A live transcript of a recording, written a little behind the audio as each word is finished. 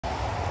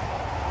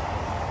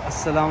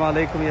Assalamu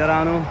alaikum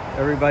yarano.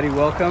 Everybody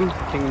welcome to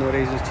King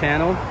Noreza's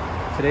channel.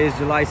 Today is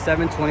July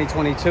 7,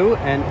 2022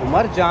 and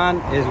Omar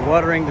Jan is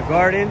watering the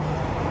garden.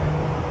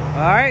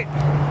 Alright.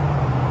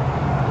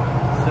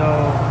 So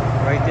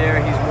right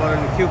there he's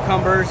watering the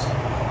cucumbers.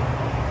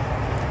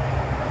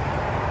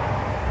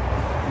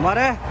 Omar,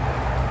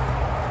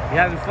 you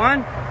having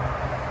fun?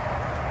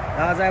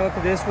 As I look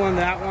at this one,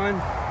 that one.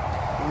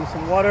 Give me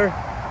some water.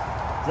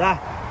 Zah.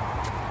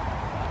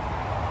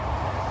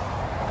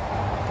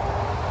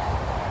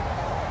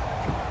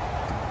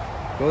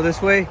 Go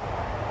this way.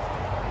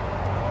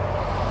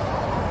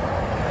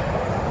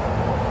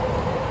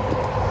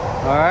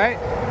 All right.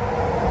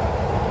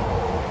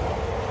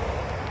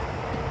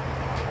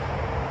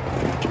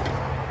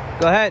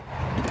 Go ahead.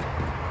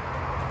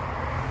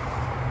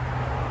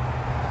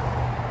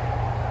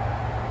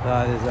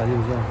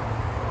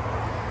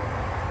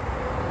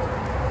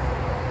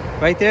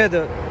 Right there,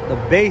 the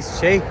base,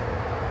 Shay.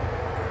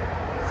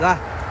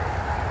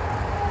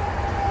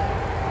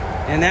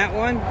 And that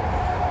one.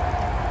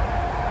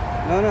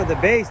 No, the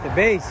base.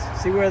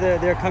 See where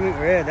they're coming?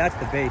 Yeah, that's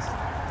the base.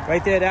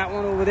 Right there, that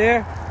one over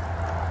there.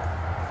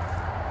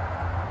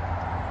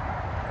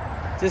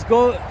 Just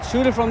go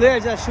shoot it from there.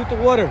 Just shoot the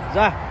water.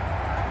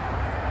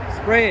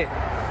 Spray it.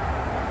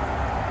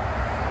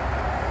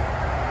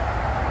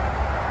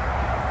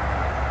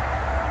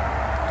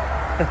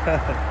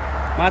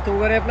 Matu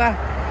where pla?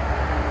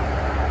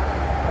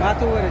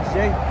 Matu where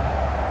Jay?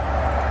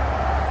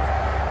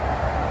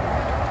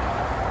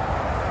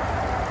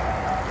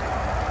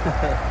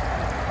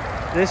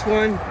 This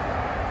one,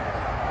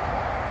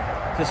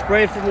 just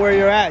spray it from where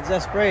you're at.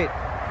 Just spray it.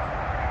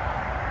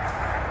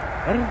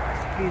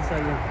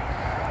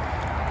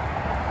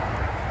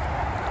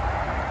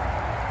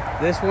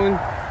 This one,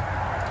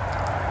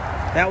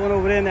 that one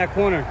over there in that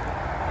corner.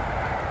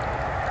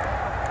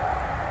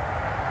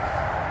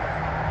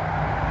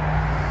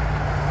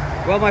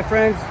 Well, my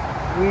friends,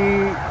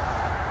 we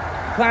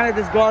planted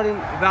this garden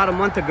about a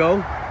month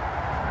ago.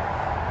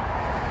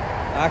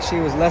 Actually,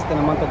 it was less than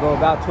a month ago,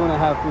 about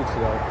 2.5 weeks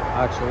ago,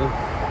 actually.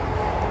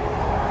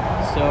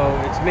 So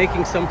it's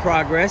making some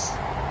progress.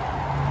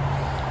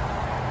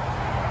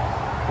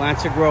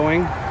 Plants are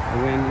growing.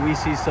 When we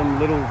see some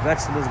little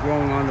vegetables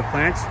growing on the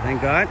plants,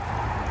 thank God.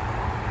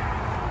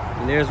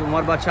 And there's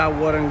Omar Bacha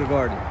watering the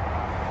garden.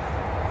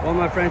 Well,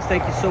 my friends,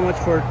 thank you so much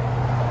for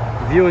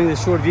viewing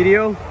this short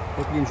video.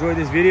 Hope you enjoyed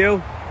this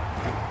video.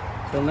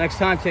 Till next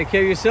time, take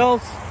care of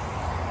yourselves.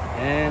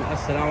 And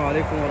assalamu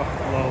alaikum wa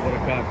rahmatullahi wa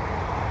barakatuh.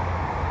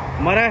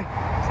 Mara,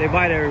 say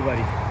bye to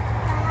everybody.